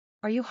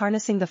Are you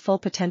harnessing the full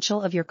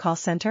potential of your call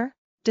center?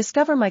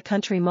 Discover My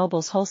Country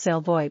Mobile's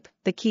Wholesale VoIP,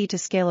 the key to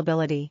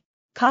scalability.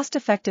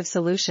 Cost-effective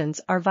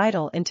solutions are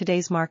vital in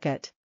today's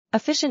market.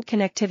 Efficient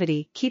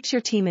connectivity keeps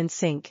your team in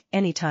sync,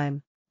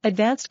 anytime.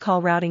 Advanced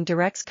call routing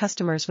directs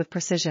customers with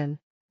precision.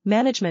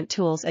 Management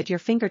tools at your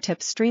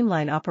fingertips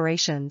streamline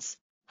operations.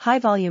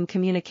 High-volume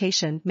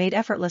communication made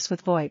effortless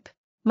with VoIP.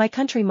 My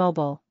Country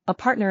Mobile, a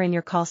partner in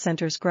your call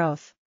center's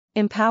growth.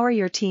 Empower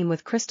your team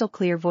with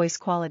crystal-clear voice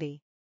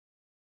quality.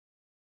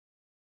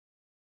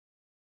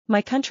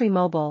 My Country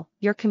Mobile,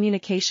 your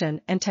communication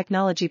and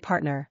technology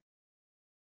partner.